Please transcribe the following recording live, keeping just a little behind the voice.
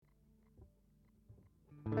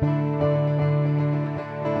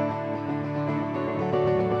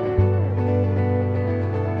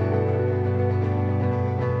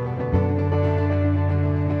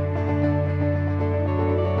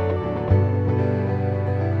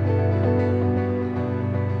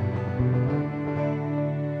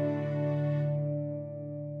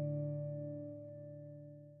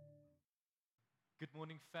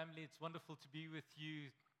family. It's wonderful to be with you,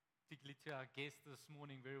 particularly to our guests this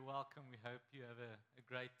morning. Very welcome. We hope you have a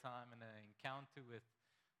great time and an encounter with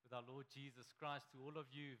our Lord Jesus Christ. To all of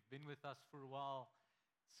you who've been with us for a while,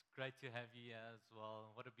 it's great to have you here as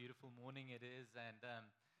well. What a beautiful morning it is, and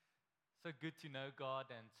so good to know God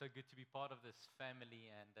and so good to be part of this family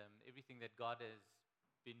and everything that God has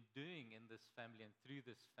been doing in this family and through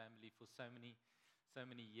this family for so many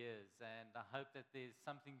years. And I hope that there's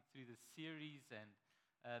something through the series and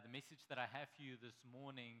the message that I have for you this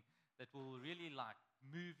morning that will really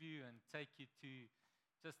move you and take you to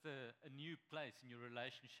just a new place in your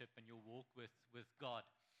relationship and your walk with God.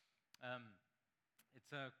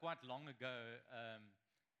 It's quite long ago,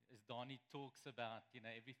 as Donnie talks about,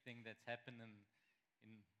 everything that's happened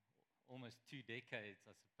in almost 2 decades,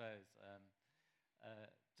 I suppose.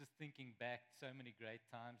 Just thinking back, so many great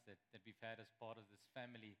times that we've had as part of this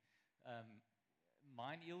family.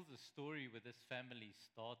 Mine Ilse's story with this family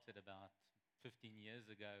started about 15 years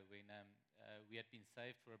ago when we had been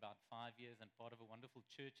saved for about 5 years and part of a wonderful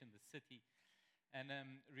church in the city. And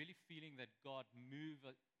really feeling that God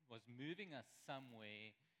was moving us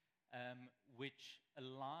somewhere which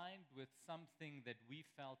aligned with something that we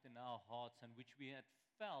felt in our hearts and which we had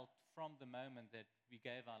felt from the moment that we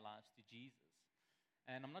gave our lives to Jesus.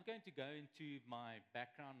 And I'm not going to go into my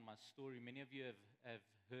background, my story. Many of you have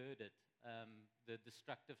heard it, the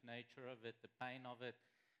destructive nature of it, the pain of it,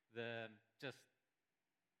 the just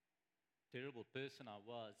terrible person I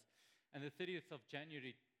was. And the 30th of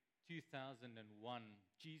January 2001,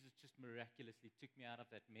 Jesus just miraculously took me out of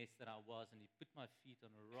that mess that I was, and he put my feet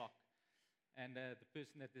on a rock. And the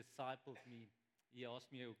person that discipled me, he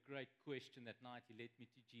asked me a great question that night. He led me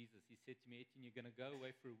to Jesus. He said to me, Etienne, you're going to go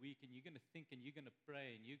away for a week, and you're going to think, and you're going to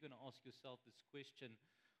pray, and you're going to ask yourself this question: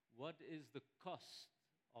 what is the cost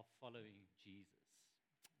of following Jesus?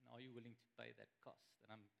 And are you willing to pay that cost?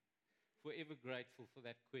 And I'm forever grateful for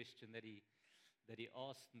that question that he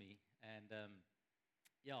asked me. And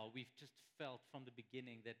we've just felt from the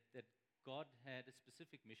beginning that God had a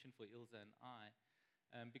specific mission for Ilse and I.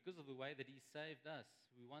 Because of the way that he saved us,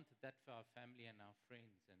 we wanted that for our family and our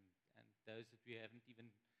friends and those that we haven't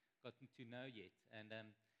even gotten to know yet. And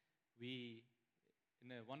we,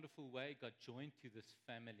 in a wonderful way, got joined to this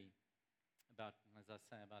family about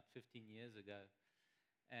 15 years ago.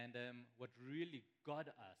 And what really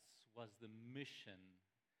got us was the mission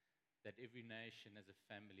that every nation as a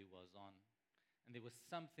family was on. And there was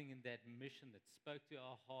something in that mission that spoke to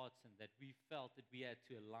our hearts and that we felt that we had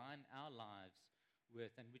to align our lives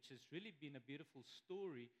with, and which has really been a beautiful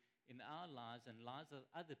story in our lives and lives of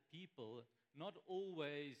other people, not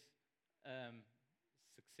always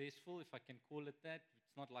successful, if I can call it that.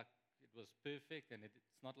 It's not like it was perfect, and it's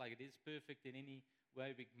not like it is perfect in any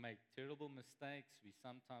way. We make terrible mistakes. We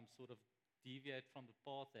sometimes sort of deviate from the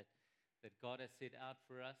path that God has set out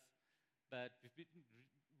for us. But we've been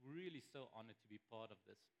really so honored to be part of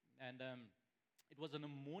this. And it was on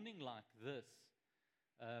a morning like this,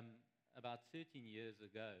 about 13 years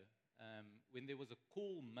ago, when there was a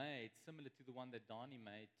call made similar to the one that Donnie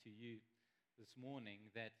made to you this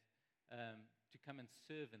morning, that to come and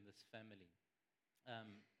serve in this family.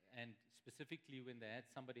 And specifically when they had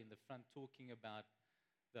somebody in the front talking about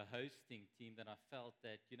the hosting team, that I felt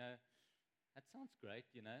that, that sounds great,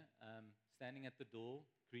 standing at the door,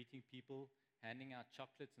 greeting people, handing out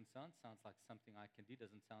chocolates and so on, sounds like something I can do.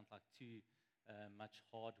 Doesn't sound like too much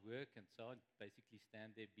hard work and so on. Basically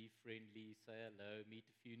stand there, be friendly, say hello, meet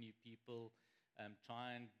a few new people,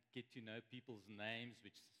 try and get to know people's names,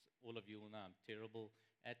 which all of you will know I'm terrible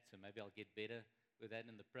at, so maybe I'll get better with that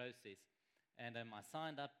in the process. And I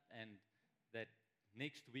signed up, and that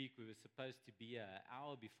next week we were supposed to be an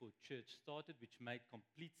hour before church started, which made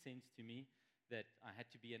complete sense to me that I had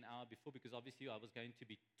to be an hour before, because obviously I was going to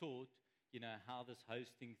be taught how this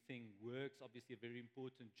hosting thing works. Obviously, a very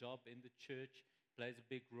important job in the church, plays a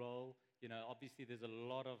big role. Obviously, there's a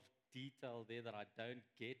lot of detail there that I don't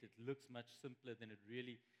get. It looks much simpler than it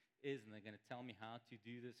really is, and they're going to tell me how to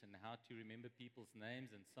do this and how to remember people's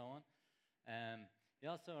names and so on.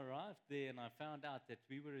 So I arrived there, and I found out that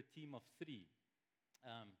we were a team of 3,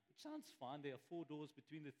 which sounds fine. There are 4 doors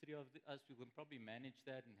between the 3 of us. We can probably manage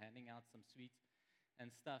that and handing out some sweets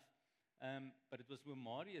and stuff. But it was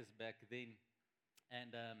Marius back then,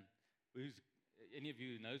 and any of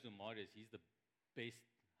you who knows Marius, he's the best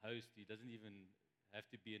host. He doesn't even have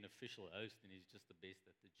to be an official host, and he's just the best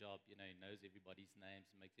at the job. He knows everybody's names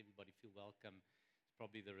and makes everybody feel welcome. It's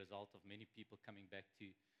probably the result of many people coming back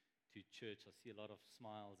to church. I see a lot of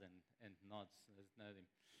smiles and nods. I don't know them.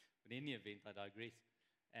 But in any event, I digress.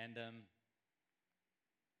 And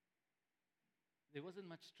there wasn't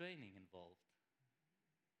much training involved.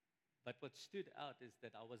 But what stood out is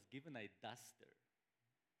that I was given a duster,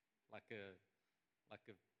 like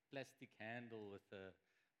a plastic handle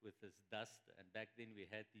with this duster. And back then we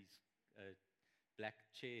had these black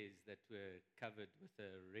chairs that were covered with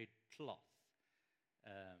a red cloth.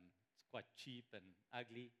 It's quite cheap and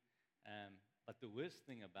ugly. But the worst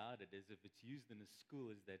thing about it is if it's used in a school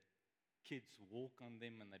is that kids walk on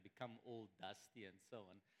them and they become all dusty and so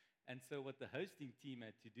on. And so what the hosting team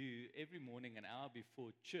had to do every morning, an hour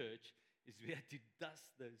before church, is we had to dust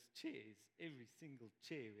those chairs. Every single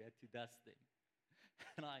chair, we had to dust them.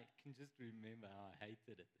 And I can just remember how I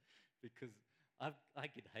hated it because I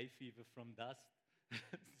get hay fever from dust.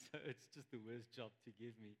 So it's just the worst job to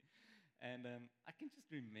give me. And I can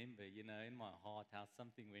just remember, in my heart how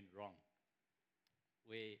something went wrong.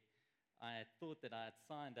 Where I had thought that I had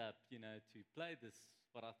signed up, to play this,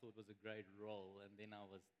 what I thought was a great role. And then I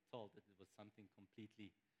was told that it was something completely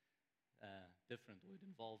different, or it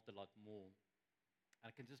involved a lot more. I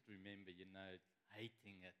can just remember,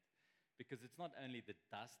 hating it. Because it's not only the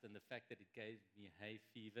dust and the fact that it gave me hay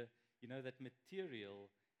fever. That material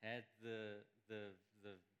had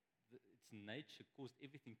its nature caused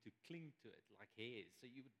everything to cling to it, like hairs. So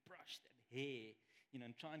you would brush that hair,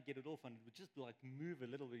 and try and get it off, and it would just like move a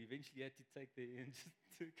little bit. Eventually you had to take the hair and just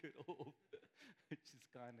took it off, which is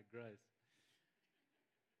kind of gross.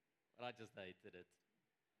 But I just hated it.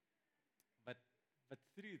 But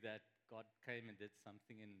through that, God came and did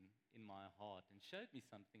something in my heart and showed me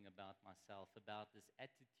something about myself, about this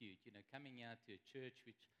attitude, coming out to a church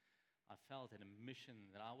which I felt had a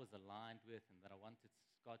mission that I was aligned with and that I wanted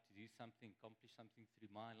God to do something, accomplish something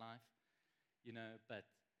through my life, but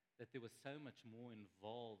that there was so much more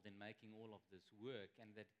involved in making all of this work,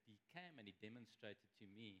 and that He came and He demonstrated to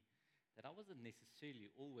me that I wasn't necessarily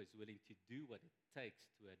always willing to do what it takes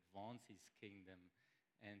to advance His kingdom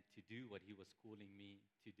and to do what He was calling me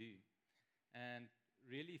to do. And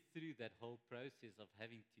really through that whole process of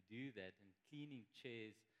having to do that and cleaning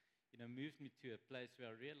chairs, moved me to a place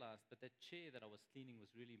where I realized that that chair that I was cleaning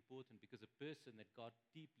was really important, because a person that God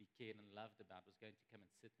deeply cared and loved about was going to come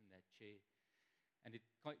and sit in that chair. And it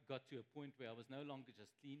got to a point where I was no longer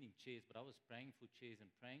just cleaning chairs, but I was praying for chairs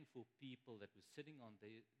and praying for people that were sitting on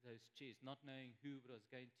those chairs, not knowing who it was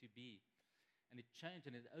going to be. And it changed,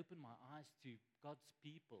 and it opened my eyes to God's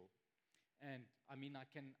people. And I mean, I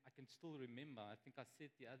can still remember, I think I said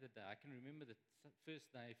the other day, I can remember the first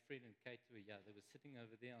day Fred and Kate were here. They were sitting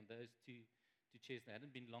over there on those two chairs. They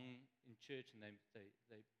hadn't been long in church, and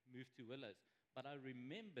they moved to Willows. But I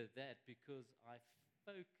remember that because I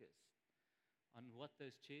focused on what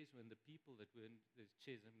those chairs were and the people that were in those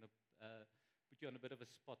chairs. I'm going to put you on a bit of a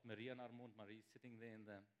spot. Marie and Armand, Marie sitting there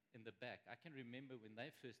in the back. I can remember when they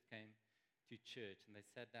first came to church, and they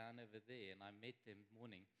sat down over there, and I met them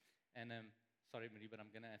morning. And sorry, Marie, but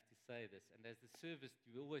I'm going to have to say this. And as the service,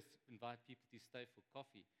 we always invite people to stay for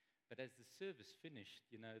coffee. But as the service finished,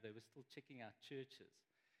 they were still checking out churches.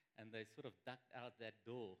 And they sort of ducked out that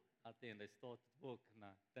door out there, and they started to walk. And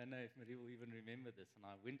I don't know if Marie will even remember this. And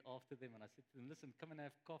I went after them, and I said to them, listen, come and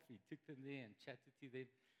have coffee. Took them there and chatted to them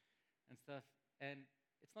and stuff. And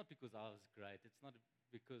it's not because I was great. It's not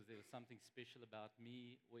because there was something special about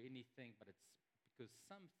me or anything, but it's because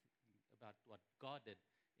something about what God did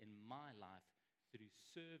in my life through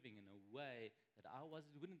serving in a way that I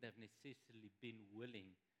wouldn't have necessarily been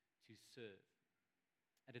willing to serve.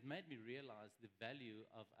 And it made me realize the value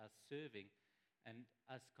of us serving and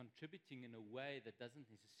us contributing in a way that doesn't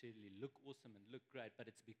necessarily look awesome and look great, but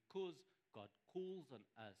it's because God calls on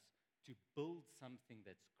us to build something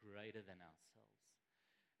that's greater than ourselves.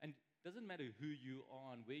 And it doesn't matter who you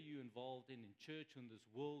are and where you're involved in church or in this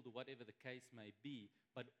world or whatever the case may be,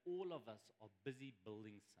 but all of us are busy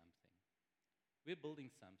building something. We're building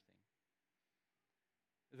something.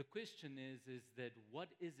 The question is that what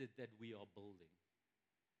is it that we are building?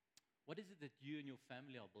 What is it that you and your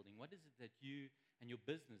family are building? What is it that you and your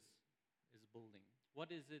business is building? What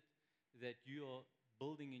is it that you are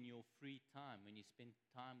building in your free time when you spend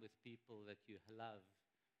time with people that you love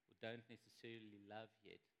or don't necessarily love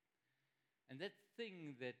yet? And that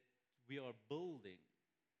thing that we are building,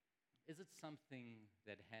 is it something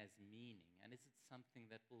that has meaning? And is it something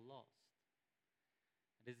that will last?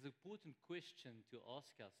 And it's an important question to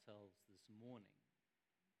ask ourselves this morning.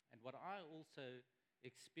 And what I also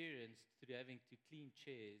experienced through having to clean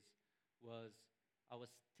chairs was I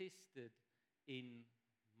was tested in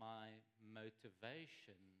my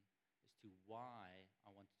motivation as to why I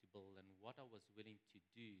wanted to build and what I was willing to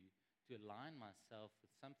do to align myself with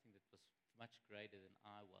something that was much greater than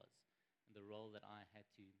I was and the role that I had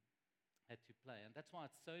to play. And that's why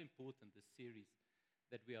it's so important, this series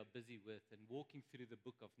that we are busy with and walking through the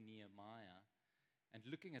book of Nehemiah and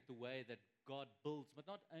looking at the way that God builds, but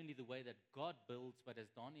not only the way that God builds, but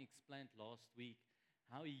as Donnie explained last week,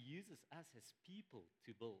 how he uses us as people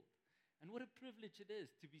to build. And what a privilege it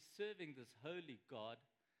is to be serving this holy God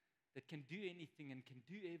that can do anything and can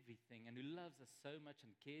do everything and who loves us so much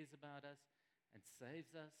and cares about us and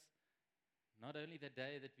saves us. Not only the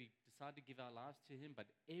day that we decide to give our lives to him, but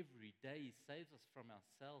every day he saves us from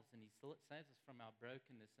ourselves and he saves us from our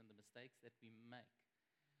brokenness and the mistakes that we make.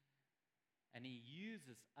 And he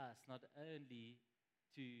uses us not only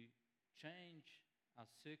to change our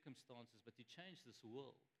circumstances, but to change this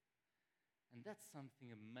world. And that's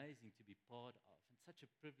something amazing to be part of, and such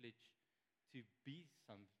a privilege to be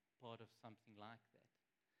some part of something like that.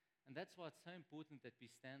 And that's why it's so important that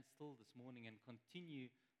we stand still this morning and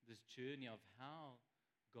continue this journey of how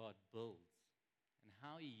God builds and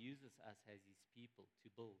how he uses us as his people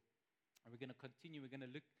to build. And we're going to continue. We're going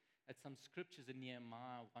to look at some scriptures in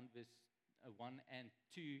Nehemiah 1 and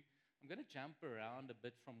 2. I'm going to jump around a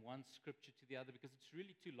bit from one scripture to the other because it's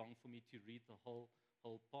really too long for me to read the whole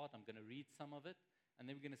part. I'm going to read some of it, and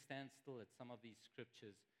then we're going to stand still at some of these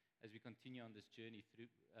scriptures as we continue on this journey through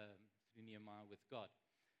Nehemiah with God.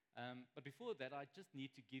 But before that, I just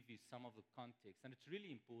need to give you some of the context. And it's really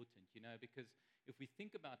important, because if we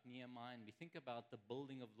think about Nehemiah and we think about the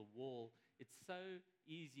building of the wall, it's so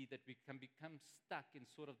easy that we can become stuck in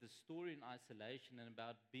sort of the story in isolation and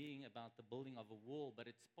about the building of a wall. But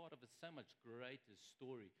it's part of a so much greater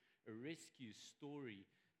story, a rescue story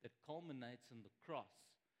that culminates in the cross.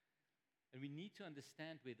 And we need to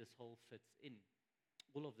understand where this whole fits in.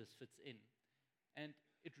 All of this fits in. And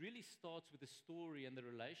it really starts with the story and the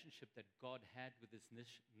relationship that God had with this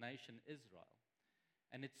nation, Israel.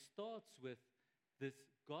 And it starts with this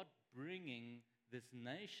God bringing this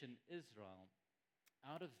nation, Israel,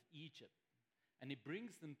 out of Egypt. And he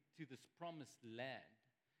brings them to this promised land.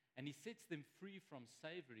 And he sets them free from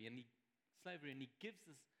slavery. And he gives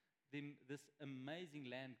them this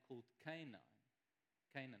amazing land called Canaan.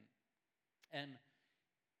 And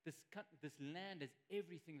this land has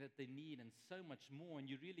everything that they need and so much more. And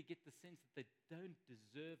you really get the sense that they don't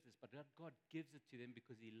deserve this, but God gives it to them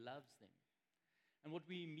because he loves them. And what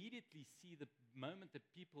we immediately see the moment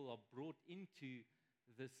that people are brought into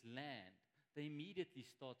this land, they immediately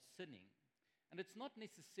start sinning. And it's not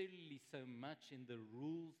necessarily so much in the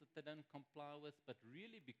rules that they don't comply with, but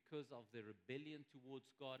really because of their rebellion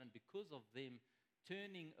towards God and because of them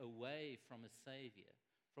turning away from a Savior,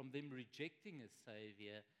 from them rejecting a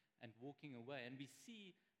Savior and walking away. And we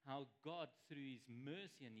see how God, through his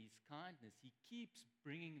mercy and his kindness, he keeps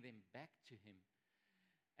bringing them back to him.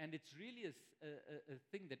 And it's really a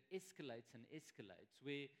thing that escalates and escalates,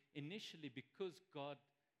 where initially, because God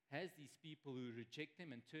has these people who reject him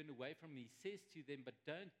and turn away from him, he says to them, but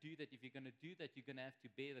don't do that. If you're going to do that, you're going to have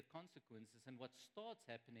to bear the consequences. And what starts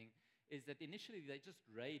happening is that initially they just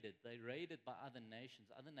raided. They're raided by other nations.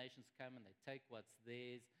 Other nations come and they take what's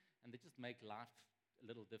theirs, and they just make life a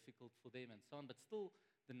little difficult for them and so on. But still,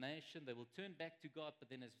 the nation, they will turn back to God, but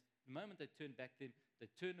then as the moment they turn back to him, they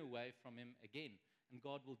turn away from him again. And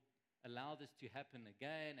God will allow this to happen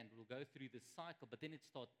again, and we'll go through this cycle, but then it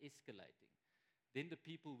starts escalating. Then the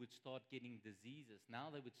people would start getting diseases. Now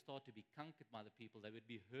they would start to be conquered by the people. They would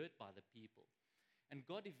be hurt by the people. And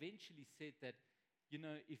God eventually said that,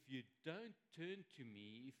 if you don't turn to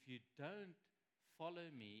me, if you don't follow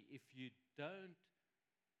me, if you don't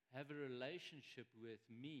have a relationship with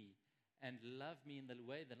me and love me in the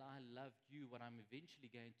way that I loved you, what I'm eventually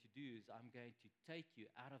going to do is I'm going to take you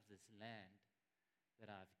out of this land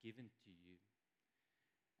that I've given to you.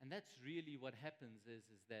 And that's really what happens is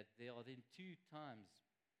that there are then two times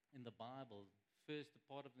in the Bible, first a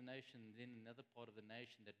part of the nation, then another part of the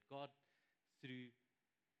nation, that God, through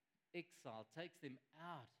exile, takes them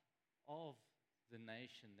out of the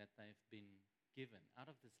nation that they've been given, out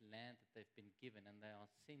of this land that they've been given, and they are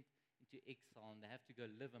sent into exile, and they have to go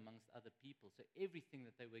live amongst other people. So everything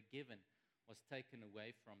that they were given was taken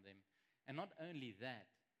away from them. And not only that,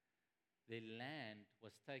 their land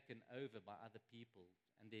was taken over by other people,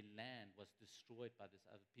 and their land was destroyed by these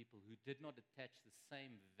other people who did not attach the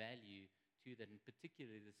same value to that, and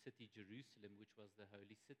particularly the city Jerusalem, which was the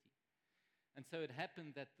holy city. And so it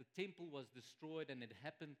happened that the temple was destroyed, and it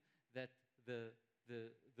happened that the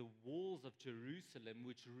walls of Jerusalem,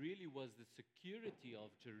 which really was the security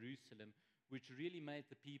of Jerusalem, which really made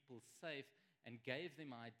the people safe and gave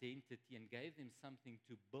them identity and gave them something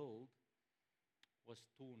to build, was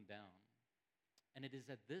torn down. And it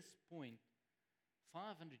is at this point,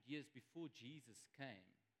 500 years before Jesus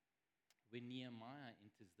came, when Nehemiah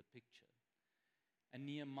enters the picture. And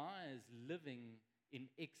Nehemiah is living in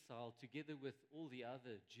exile together with all the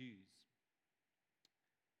other Jews.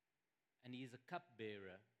 And he is a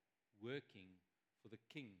cupbearer working for the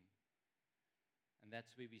king. And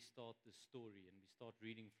that's where we start the story, and we start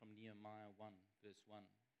reading from Nehemiah 1, verse 1.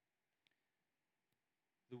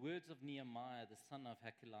 The words of Nehemiah, the son of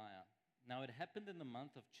Hakaliah. Now it happened in the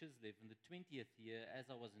month of Chislev, in the 20th year,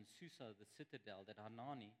 as I was in Susa, the citadel, that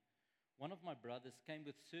Hanani, one of my brothers, came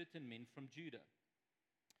with certain men from Judah.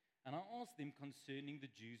 And I asked them concerning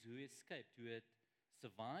the Jews who escaped, who had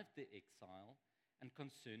survived the exile, and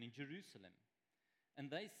concerning Jerusalem.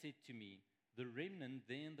 And they said to me, the remnant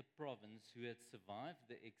there in the province who had survived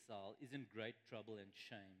the exile is in great trouble and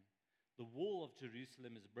shame. The wall of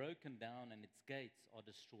Jerusalem is broken down, and its gates are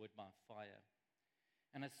destroyed by fire.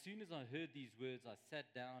 And as soon as I heard these words, I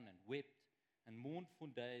sat down and wept and mourned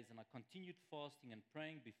for days, and I continued fasting and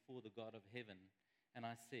praying before the God of heaven. And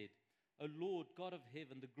I said, O Lord, God of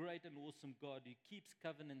heaven, the great and awesome God, who keeps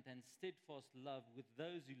covenant and steadfast love with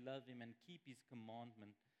those who love him and keep his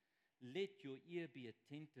commandment, let your ear be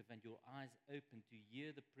attentive and your eyes open to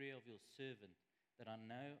hear the prayer of your servant, that I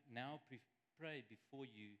now pray before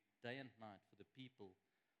you day and night for the people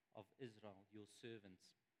of Israel, your servants.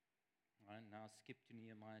 All right, now skip to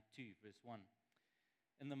Nehemiah 2, verse 1.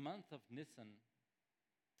 In the month of Nisan,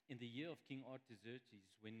 in the year of King Artaxerxes,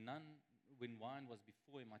 when wine was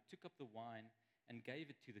before him, I took up the wine and gave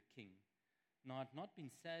it to the king. Now I had not been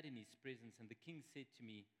sad in his presence, and the king said to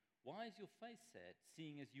me, why is your face sad,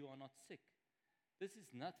 seeing as you are not sick? This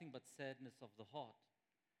is nothing but sadness of the heart.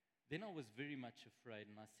 Then I was very much afraid,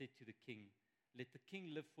 and I said to the king, let the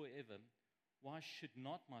king live forever. Why should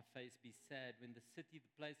not my face be sad when the city,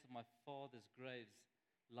 the place of my father's graves,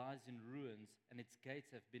 lies in ruins, and its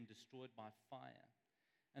gates have been destroyed by fire?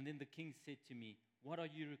 And then the king said to me, what are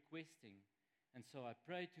you requesting? And so I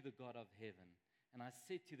prayed to the God of heaven. And I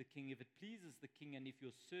said to the king, if it pleases the king, and if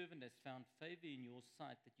your servant has found favor in your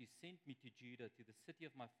sight, that you sent me to Judah, to the city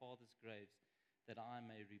of my father's graves, that I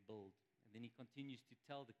may rebuild. And then he continues to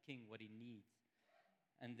tell the king what he needs.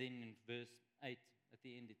 And then in verse 8, at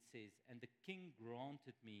the end it says, and the king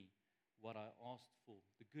granted me what I asked for.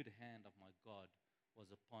 The good hand of my God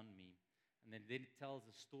was upon me. And then it tells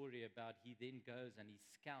a story about he then goes and he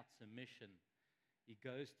scouts a mission. He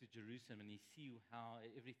goes to Jerusalem and he sees how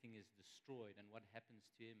everything is destroyed and what happens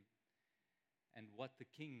to him and what the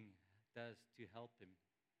king does to help him.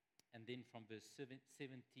 And then from verse 17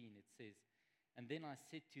 it says, and then I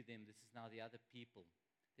said to them, this is now the other people,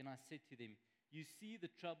 then I said to them, you see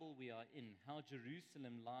the trouble we are in, how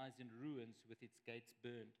Jerusalem lies in ruins with its gates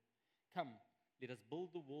burned. Come, let us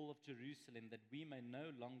build the wall of Jerusalem, that we may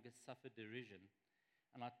no longer suffer derision.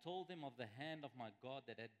 And I told them of the hand of my God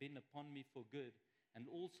that had been upon me for good, and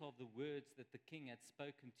also of the words that the king had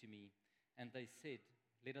spoken to me. And they said,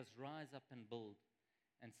 let us rise up and build.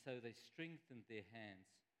 And so they strengthened their hands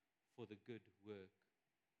for the good work.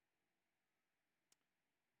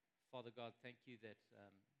 Father God, thank you that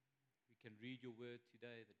we can read your word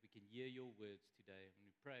today, that we can hear your words today. And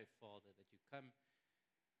we pray, Father, that you come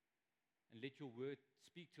and let your word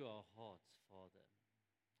speak to our hearts, Father.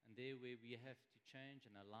 And there where we have to change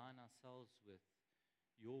and align ourselves with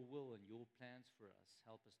your will and your plans for us,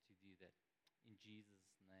 help us to do that. In Jesus'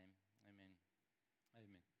 name, amen.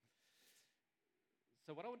 Amen.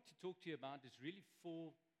 So what I want to talk to you about is really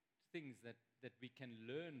 4 things that we can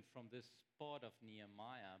learn from this part of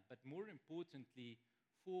Nehemiah, but more importantly,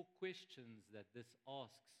 4 questions that this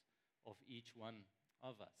asks of each one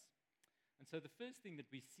of us. And so the first thing that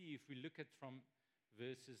we see, if we look at from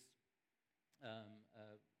verses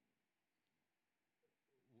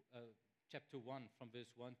chapter 1, from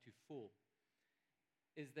verse 1 to 4,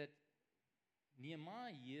 is that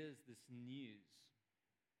Nehemiah hears this news,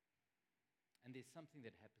 and there's something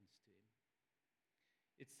that happens to him.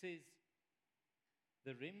 It says,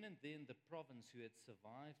 the remnant there in the province who had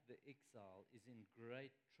survived the exile is in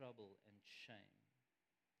great trouble and shame.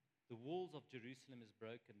 The walls of Jerusalem is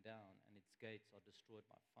broken down, and its gates are destroyed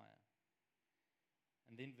by fire.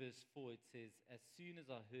 And then verse 4, it says, as soon as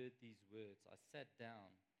I heard these words, I sat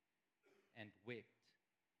down and wept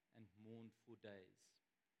and mourned for days.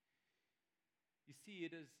 You see,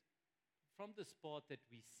 it is from this part that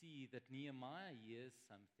we see that Nehemiah hears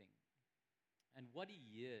something. And what he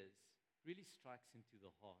hears really strikes into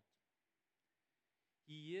the heart.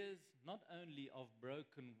 He hears not only of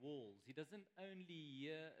broken walls, he doesn't only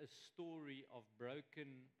hear a story of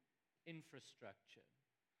broken infrastructure.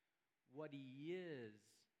 What he hears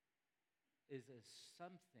is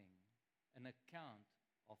an account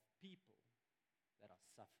of people that are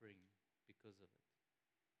suffering because of it.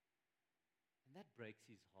 And that breaks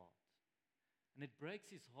his heart. And it breaks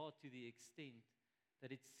his heart to the extent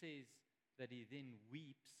that it says that he then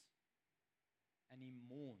weeps and he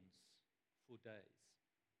mourns for days.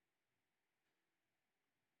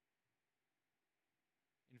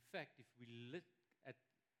 In fact, if we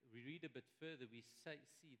read a bit further, we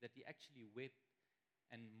see that he actually wept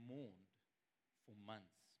and mourned for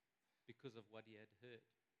months because of what he had heard.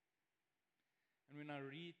 And when I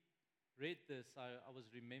read this, I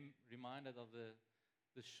was reminded of the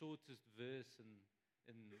shortest verse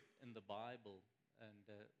in the Bible. And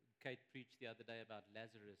Kate preached the other day about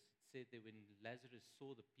Lazarus. It said that when Lazarus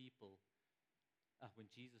saw the people,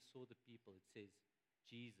 when Jesus saw the people, it says,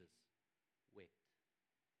 Jesus wept.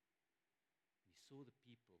 He saw the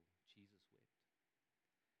people, Jesus wept.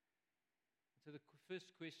 So the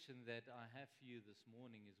first question that I have for you this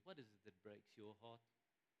morning is, what is it that breaks your heart?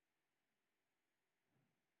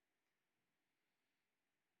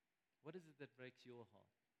 What is it that breaks your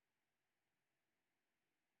heart?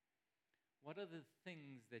 What are the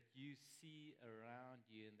things that you see around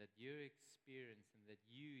you and that you experience and that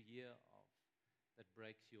you hear of that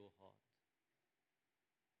breaks your heart?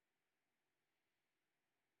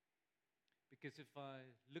 Because if I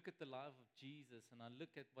look at the life of Jesus and I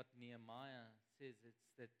look at what Nehemiah says,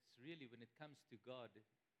 that's really, when it comes to God,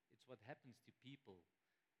 it's what happens to people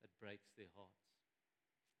that breaks their hearts.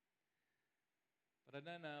 But I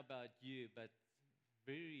don't know about you, but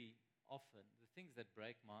very often the things that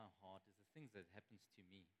break my heart is the things that happens to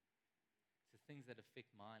me. It's the things that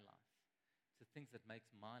affect my life. It's the things that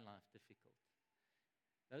makes my life difficult.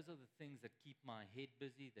 Those are the things that keep my head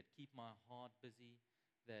busy, that keep my heart busy,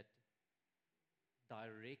 that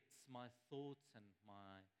directs my thoughts and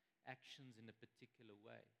my actions in a particular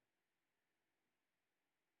way.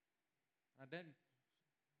 I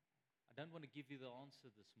don't want to give you the answer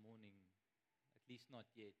this morning, at least not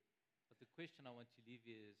yet. But the question I want to leave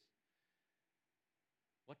you is,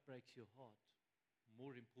 what breaks your heart?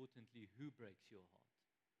 More importantly, who breaks your heart?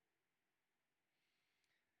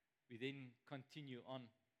 We then continue on,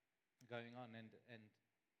 going on, and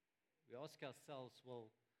we ask ourselves, well,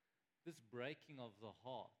 this breaking of the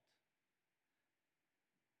heart,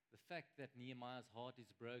 the fact that Nehemiah's heart is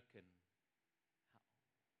broken,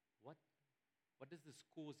 what does this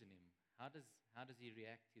cause in him? How does he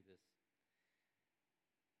react to this?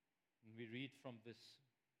 And we read from verse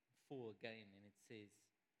 4 again, and it says,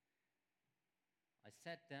 I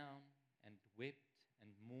sat down and wept and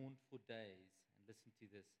mourned for days, and listen to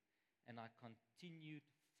this, and I continued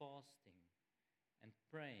fasting and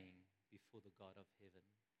praying before the God of heaven.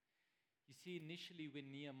 You see, initially when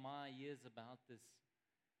Nehemiah hears about this,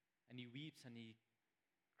 and he weeps and he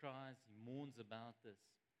cries, he mourns about this,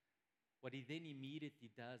 what he then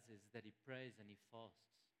immediately does is that he prays and he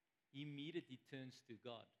fasts. He immediately turns to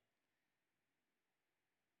God.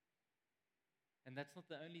 And that's not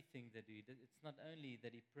the only thing that he does. It's not only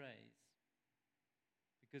that he prays,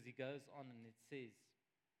 because he goes on and it says,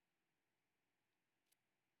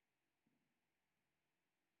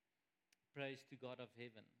 praise to God of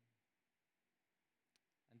heaven.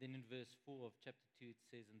 And then in verse 4 of chapter 2 it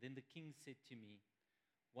says, and then the king said to me,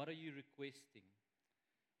 what are you requesting?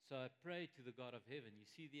 So I prayed to the God of heaven. You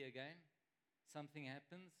see there again, something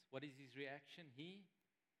happens. What is his reaction? He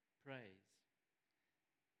prays.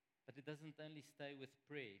 But it doesn't only stay with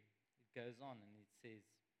prayer. It goes on and it says,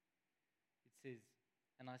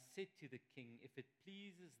 and I said to the king, if it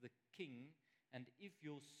pleases the king, and if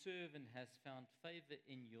your servant has found favor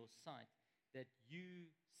in your sight, that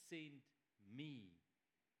you send me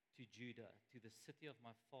to Judah, to the city of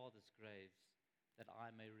my father's graves, that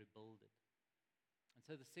I may rebuild it. And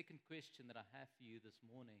so the second question that I have for you this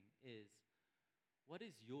morning is, what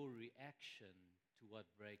is your reaction to what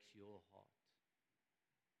breaks your heart?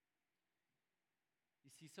 You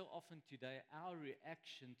see, so often today, our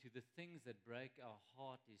reaction to the things that break our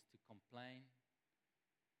heart is to complain,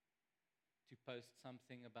 to post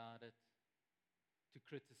something about it, to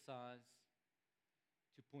criticize,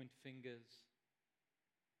 to point fingers.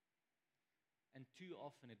 And too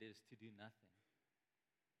often it is to do nothing.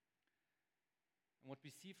 And what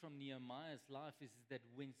we see from Nehemiah's life is that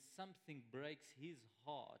when something breaks his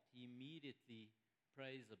heart, he immediately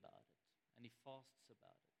prays about it and he fasts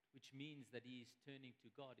about it, which means that he is turning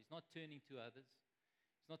to God. He's not turning to others.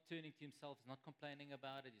 He's not turning to himself. He's not complaining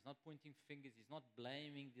about it. He's not pointing fingers. He's not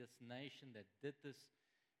blaming this nation that did this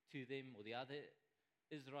to them or the other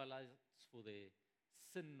Israelites for their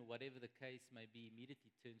sin, whatever the case may be.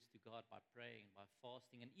 Immediately turns to God by praying, by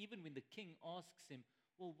fasting. And even when the king asks him,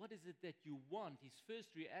 well, what is it that you want? His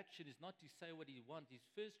first reaction is not to say what he wants. His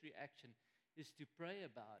first reaction is to pray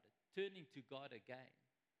about it, turning to God again.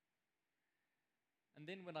 And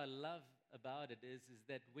then what I love about it is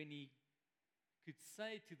that when he could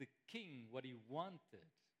say to the king what he wanted,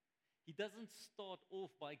 he doesn't start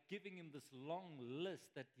off by giving him this long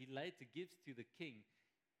list that he later gives to the king.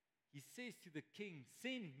 He says to the king,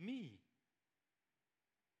 "Send me."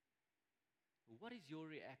 What is your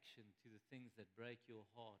reaction to the things that break your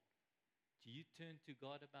heart? Do you turn to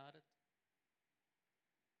God about it?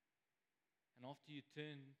 And after you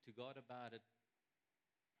turn to God about it,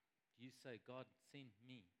 do you say, "God, send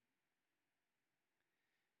me"?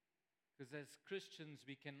 Because as Christians,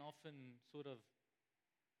 we can often sort of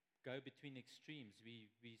go between extremes.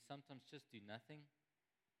 We sometimes just do nothing.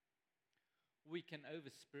 We can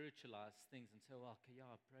over-spiritualize things and say, "Well, okay, yeah,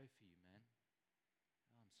 I'll pray for you, man.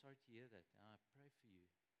 Oh, I'm sorry to hear that. Yeah, I'll pray for you.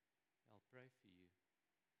 Yeah, I'll pray for you."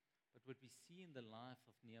 But what we see in the life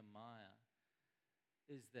of Nehemiah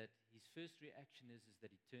is that his first reaction is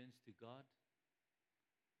that he turns to God,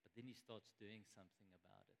 but then he starts doing something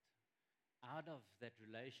about it. Out of that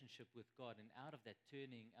relationship with God and out of that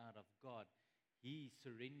turning out of God, he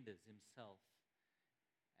surrenders himself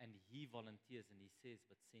and he volunteers and he says,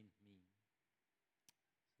 "But send me."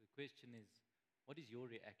 So the question is, what is your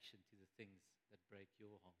reaction to the things that break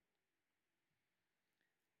your heart?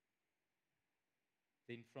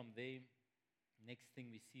 Then from there, next thing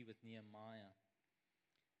we see with Nehemiah,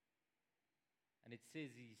 and it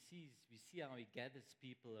says we see how he gathers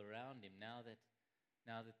people around him now that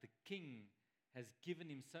the king has given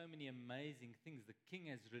him so many amazing things. The king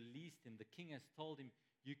has released him. The king has told him,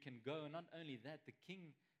 "You can go." And not only that, the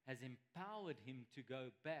king has empowered him to go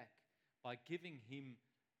back by giving him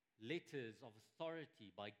letters of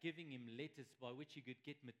authority, by giving him letters by which he could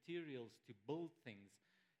get materials to build things,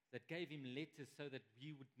 that gave him letters so that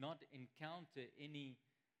he would not encounter any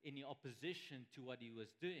opposition to what he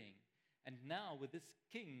was doing. And now with this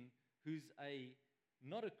king who's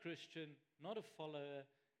not a Christian, not a follower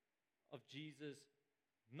of Jesus,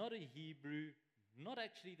 not a Hebrew, not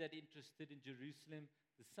actually that interested in Jerusalem,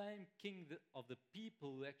 the same king of the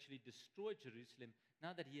people who actually destroyed Jerusalem,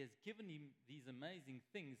 now that he has given him these amazing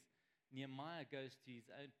things, Nehemiah goes to his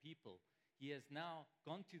own people. He has now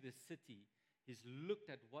gone to the city. He's looked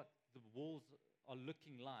at what the walls are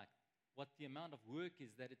looking like, what the amount of work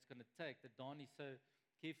is that it's going to take, that Donnie so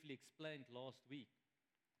carefully explained last week.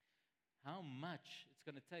 How much it's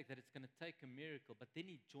going to take, that it's going to take a miracle. But then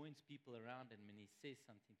he joins people around him and he says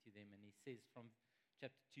something to them. And he says from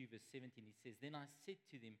chapter 2, verse 17, he says, "Then I said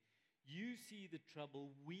to them, you see the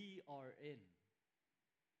trouble we are in.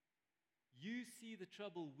 You see the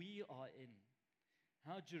trouble we are in.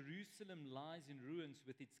 How Jerusalem lies in ruins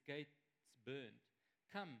with its gates burned.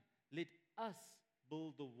 Come, let us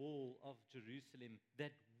build the wall of Jerusalem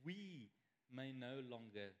that we may no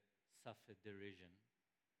longer suffer derision."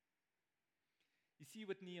 You see,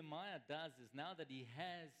 what Nehemiah does is, now that he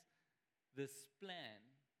has this plan,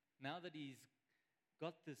 now that he's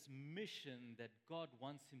got this mission that God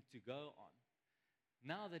wants him to go on,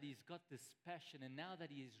 now that he's got this passion, and now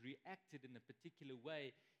that he has reacted in a particular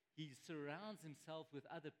way, he surrounds himself with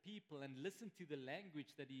other people. And listen to the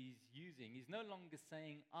language that he's using. He's no longer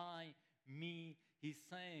saying I, me. He's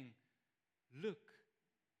saying, "Look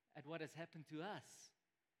at what has happened to us.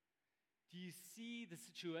 Do you see the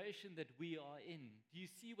situation that we are in? Do you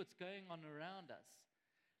see what's going on around us?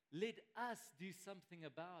 Let us do something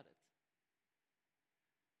about it."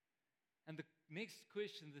 And the next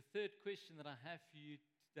question, the third question that I have for you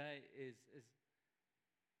today is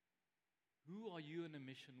who are you in a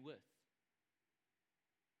mission with?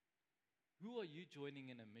 Who are you joining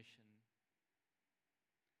in a mission?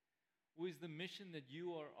 Or is the mission that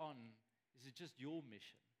you are on, is it just your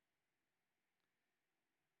mission?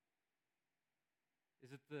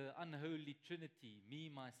 Is it the unholy trinity, me,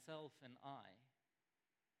 myself, and I?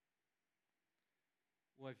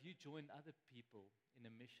 Or have you joined other people in a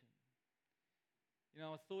mission? You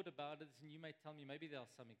know, I thought about it, and you may tell me maybe there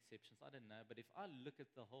are some exceptions, I don't know. But if I look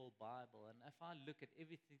at the whole Bible, and if I look at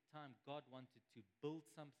every time God wanted to build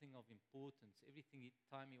something of importance, every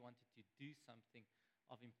time He wanted to do something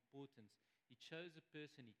of importance, He chose a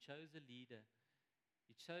person, He chose a leader,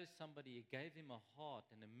 He chose somebody, He gave him a heart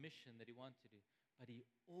and a mission that He wanted to do. But He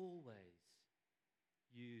always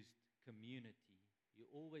used community. He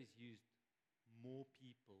always used more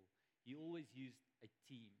people. He always used a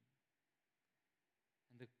team.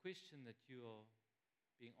 And the question that you are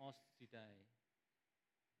being asked today,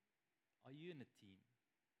 are you in a team?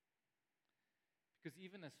 Because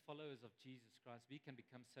even as followers of Jesus Christ, we can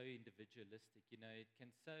become so individualistic. You know, it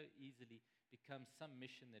can so easily become some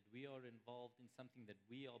mission that we are involved in, something that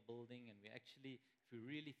we are building, and we actually, if we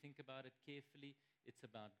really think about it carefully, it's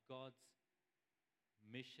about God's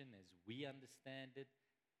mission as we understand it.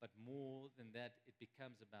 But more than that, it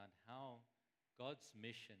becomes about how God's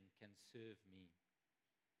mission can serve me.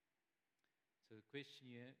 So the question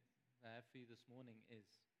I have for you this morning is,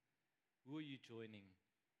 who are you joining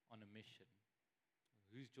on a mission?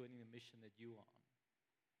 Who's joining the mission that you are on?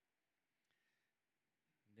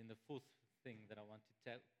 And then the fourth thing that I want to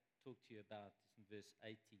talk to you about is in verse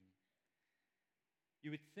 18.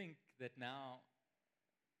 You would think that now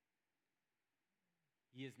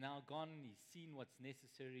he has now gone, he's seen what's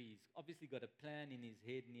necessary, he's obviously got a plan in his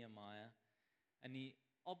head, Nehemiah, and he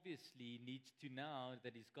obviously needs to, now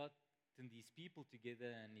that he's gotten these people together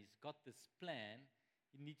and he's got this plan,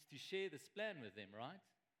 he needs to share this plan with them, right?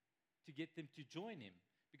 To get them to join him.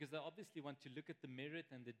 Because they obviously want to look at the merit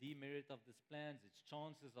and the demerit of this plan, its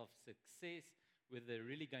chances of success, whether they're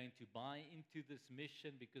really going to buy into this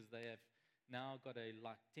mission because they have now got a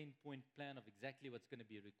 10-point plan of exactly what's going to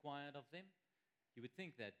be required of them. You would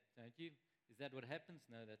think that, don't you? Is that what happens?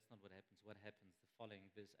 No, that's not what happens. What happens? The following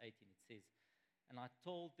verse 18, it says, "And I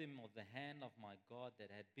told them of the hand of my God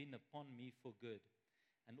that had been upon me for good,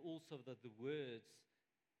 and also of the words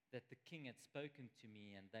that the king had spoken to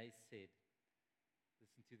me. And they said,"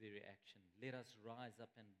 listen to their reaction, "Let us rise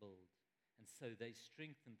up and build." And so they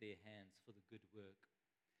strengthened their hands for the good work.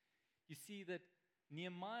 You see that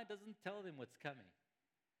Nehemiah doesn't tell them what's coming.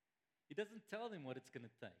 He doesn't tell them what it's going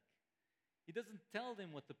to take. He doesn't tell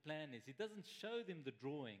them what the plan is. He doesn't show them the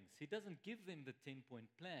drawings. He doesn't give them the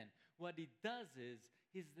 10-point plan. What he does is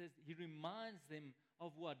that he reminds them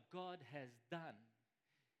of what God has done.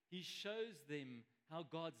 He shows them how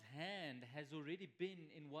God's hand has already been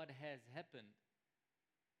in what has happened.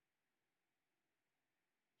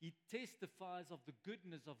 He testifies of the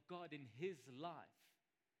goodness of God in his life.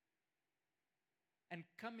 And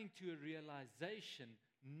coming to a realization,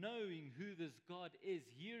 knowing who this God is,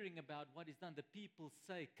 hearing about what he's done, the people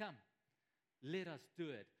say, "Come, let us do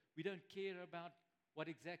it. We don't care about what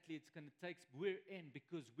exactly it's going to take. We're in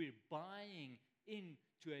because we're buying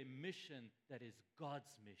into a mission that is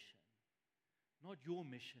God's mission. Not your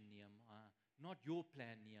mission, Nehemiah. Not your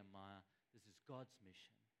plan, Nehemiah. This is God's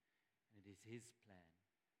mission. And it is his plan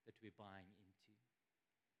that we're buying into."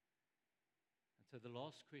 And so the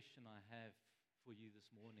last question I have for you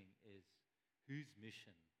this morning is, whose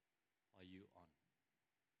mission are you on?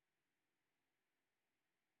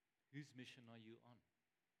 Whose mission are you on?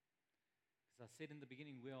 Because I said in the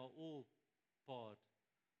beginning, we're all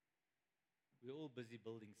busy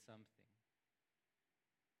building something.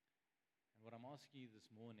 And what I'm asking you this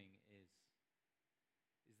morning is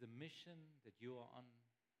the mission that you are on,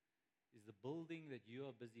 is the building that you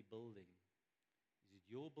are busy building, is it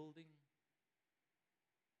your building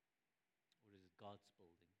or is it God's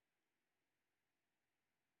building?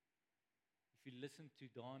 If you listen to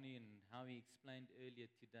Donnie and how he explained earlier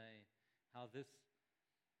today, how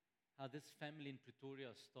this family in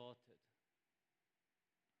Pretoria started,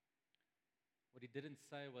 what he didn't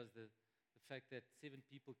say was the fact that 7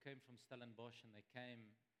 people came from Stellenbosch and they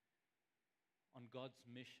came on God's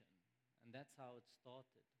mission. And that's how it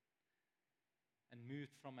started. And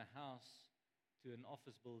moved from a house to an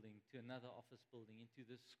office building, to another office building, into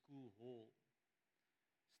this school hall.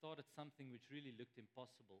 Started something which really looked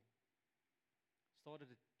impossible.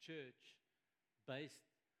 Started a church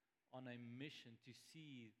based on a mission to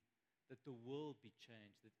see that the world be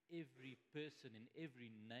changed, that every person in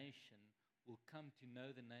every nation will come to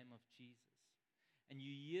know the name of Jesus. And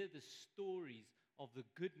you hear the stories of the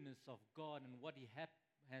goodness of God and what he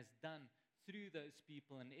has done through those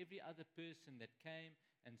people and every other person that came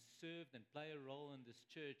and served and play a role in this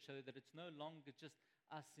church, so that it's no longer just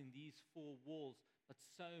us in these 4 walls, but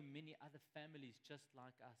so many other families just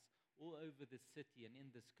like us all over the city and in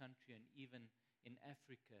this country and even in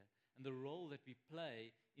Africa. And the role that we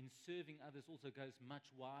play in serving others also goes much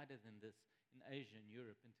wider than this, in Asia and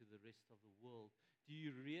Europe, into the rest of the world. Do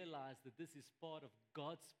you realize that this is part of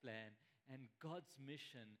God's plan and God's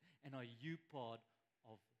mission? And are you part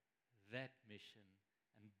of that mission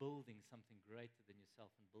and building something greater than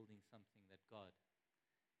yourself and building something that God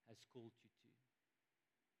has called you to?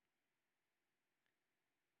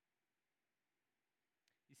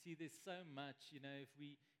 You see, there's so much,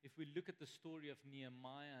 if we look at the story of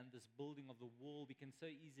Nehemiah and this building of the wall, we can so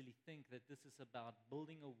easily think that this is about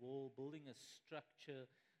building a wall, building a structure,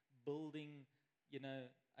 building,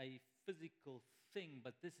 a physical thing.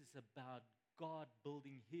 But this is about God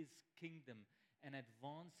building his kingdom and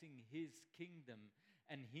advancing his kingdom,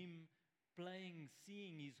 and him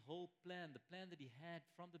seeing his whole plan, the plan that he had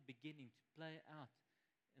from the beginning to play out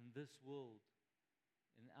in this world,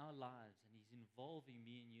 in our lives, and he's involving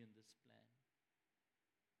me and you in this plan.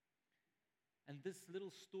 And this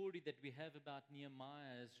little story that we have about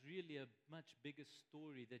Nehemiah is really a much bigger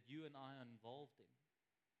story that you and I are involved in.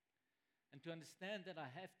 And to understand that, I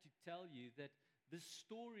have to tell you that this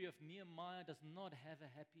story of Nehemiah does not have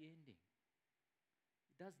a happy ending.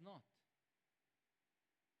 It does not.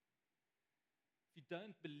 If you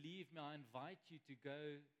don't believe me, I invite you to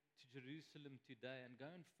go to Jerusalem today and go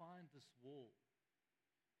and find this wall.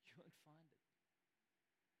 You won't find it.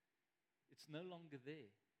 It's no longer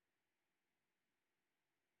there.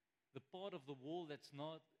 The part of the wall that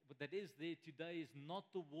is there today is not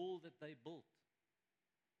the wall that they built.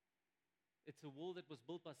 It's a wall that was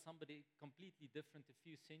built by somebody completely different a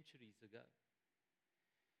few centuries ago.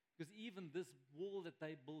 Because even this wall that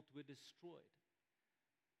they built were destroyed.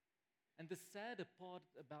 And the sadder part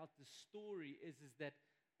about the story is that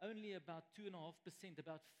only about 2.5%,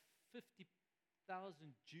 about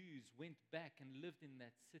 50,000 Jews went back and lived in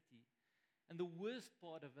that city. And the worst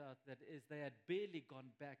part about that is they had barely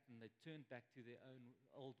gone back, and they turned back to their own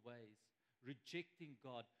old ways, rejecting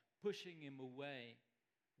God, pushing Him away,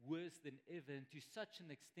 worse than ever, and to such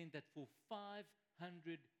an extent that for 500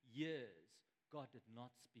 years, God did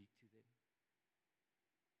not speak to them.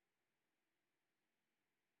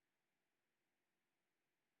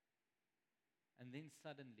 And then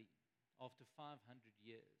suddenly, after 500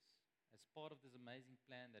 years, as part of this amazing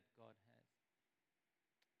plan that God has,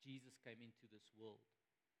 Jesus came into this world.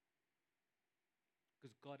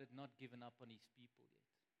 Because God had not given up on His people yet.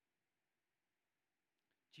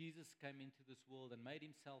 Jesus came into this world and made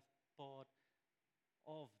Himself part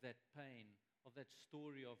of that pain, of that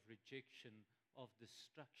story of rejection, of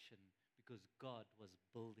destruction, because God was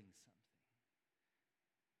building something.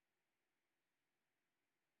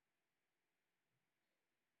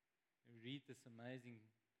 We read this amazing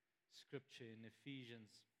scripture in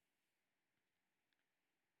Ephesians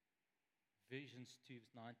 2,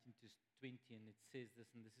 19 to 20, and it says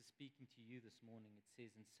this, and this is speaking to you this morning. It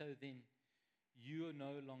says, "And so then, you are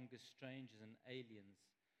no longer strangers and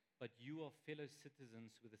aliens, but you are fellow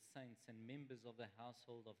citizens with the saints and members of the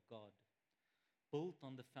household of God, built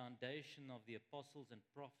on the foundation of the apostles and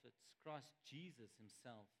prophets, Christ Jesus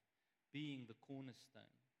Himself being the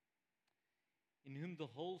cornerstone, in whom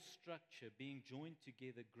the whole structure, being joined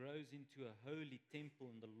together, grows into a holy temple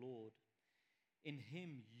in the Lord. In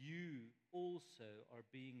Him you also are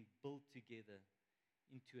being built together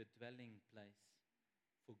into a dwelling place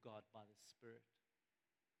for God by the Spirit."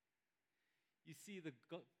 You see, the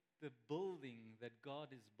building that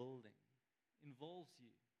God is building involves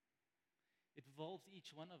you. It involves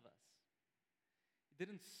each one of us. It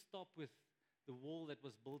didn't stop with the wall that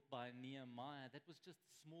was built by Nehemiah. That was just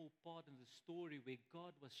a small part in the story where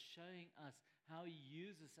God was showing us how He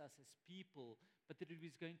uses us as people, but that He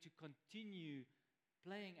was going to continue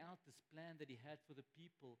playing out this plan that He had for the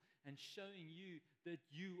people and showing you that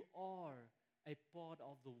you are a part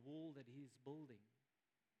of the wall that He is building.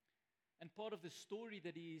 And part of the story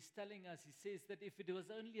that He is telling us, He says that if it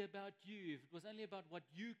was only about you, if it was only about what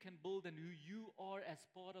you can build and who you are as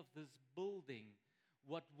part of this building,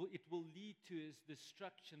 what it will lead to is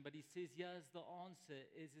destruction. But He says, here's the answer,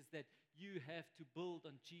 is that you have to build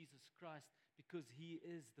on Jesus Christ because He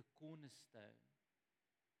is the cornerstone.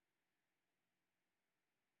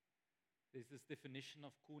 There's this definition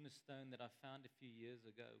of cornerstone that I found a few years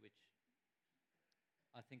ago, which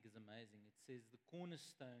I think is amazing. It says, the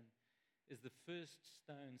cornerstone is the first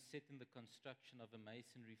stone set in the construction of a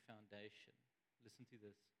masonry foundation. Listen to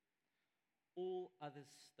this. All other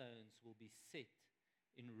stones will be set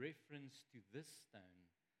in reference to this stone,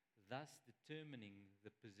 thus determining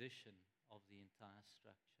the position of the entire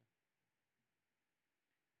structure.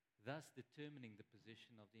 Thus determining the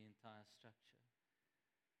position of the entire structure.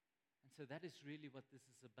 And so that is really what this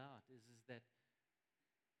is about, is that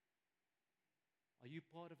are you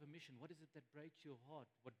part of a mission? What is it that breaks your heart?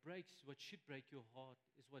 What should break your heart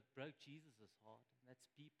is what broke Jesus' heart, and that's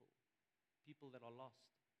people that are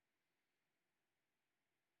lost.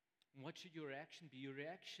 And what should your reaction be? Your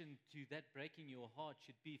reaction to that breaking your heart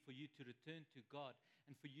should be for you to return to God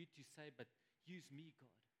and for you to say, but use me,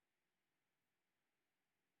 God.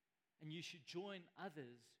 And you should join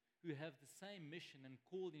others who have the same mission and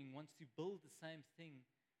calling, wants to build the same thing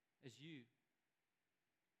as you.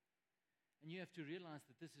 And you have to realize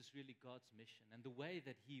that this is really God's mission. And the way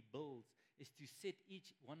that He builds is to set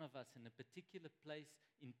each one of us in a particular place,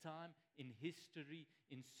 in time, in history,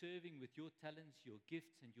 in serving with your talents, your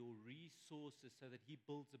gifts, and your resources, so that He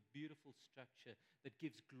builds a beautiful structure that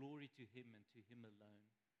gives glory to Him and to Him alone.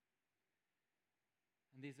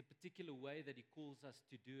 And there's a particular way that He calls us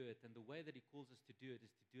to do it. And the way that He calls us to do it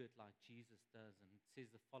is to do it like Jesus does. And it says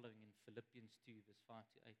the following in Philippians 2, verse 5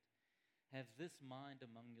 to 8. Have this mind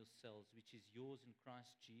among yourselves, which is yours in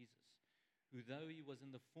Christ Jesus, who though he was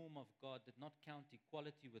in the form of God, did not count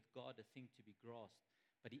equality with God a thing to be grasped,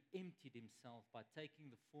 but he emptied himself by taking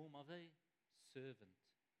the form of a servant,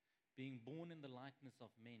 being born in the likeness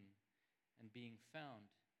of men, and being found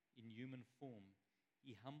in human form,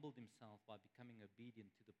 he humbled himself by becoming obedient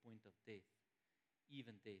to the point of death,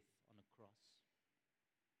 even death on a cross.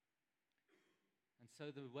 And so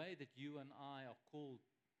the way that you and I are called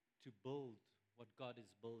to build what God is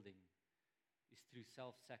building is through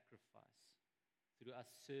self-sacrifice, through us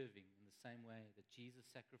serving in the same way that Jesus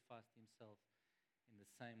sacrificed himself, in the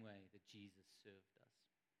same way that Jesus served us.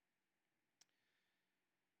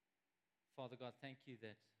 Father God, thank you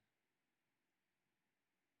that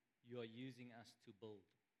you are using us to build,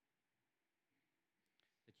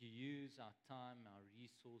 that you use our time, our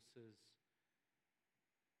resources,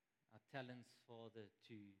 our talents, Father,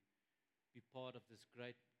 to be part of this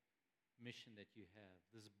great mission that you have,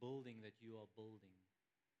 this building that you are building,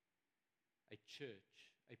 a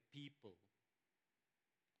church, a people,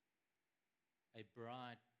 a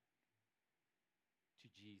bride to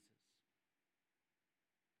Jesus.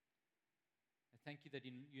 I thank you that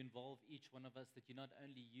you involve each one of us, that you not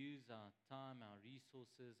only use our time, our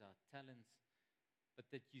resources, our talents, but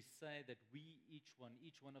that you say that we, each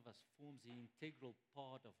one of us forms an integral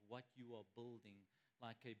part of what you are building,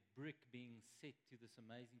 like a brick being set to this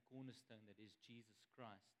amazing cornerstone that is Jesus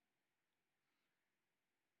Christ.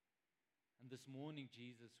 And this morning,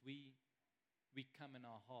 Jesus, we come in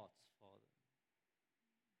our hearts, Father.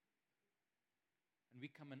 And we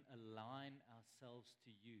come and align ourselves to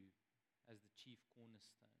you as the chief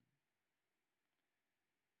cornerstone.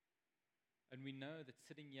 And we know that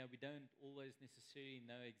sitting here, we don't always necessarily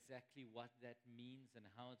know exactly what that means and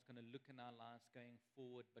how it's going to look in our lives going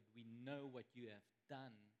forward, but we know what you have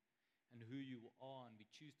done and who you are, and we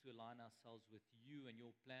choose to align ourselves with you and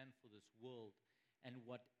your plan for this world. And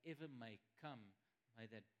whatever may come, may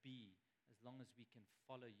that be, as long as we can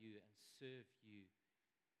follow you and serve you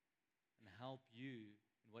and help you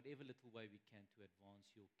in whatever little way we can to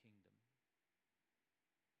advance your kingdom.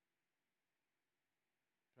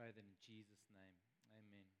 Pray that in Jesus' name.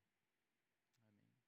 Amen.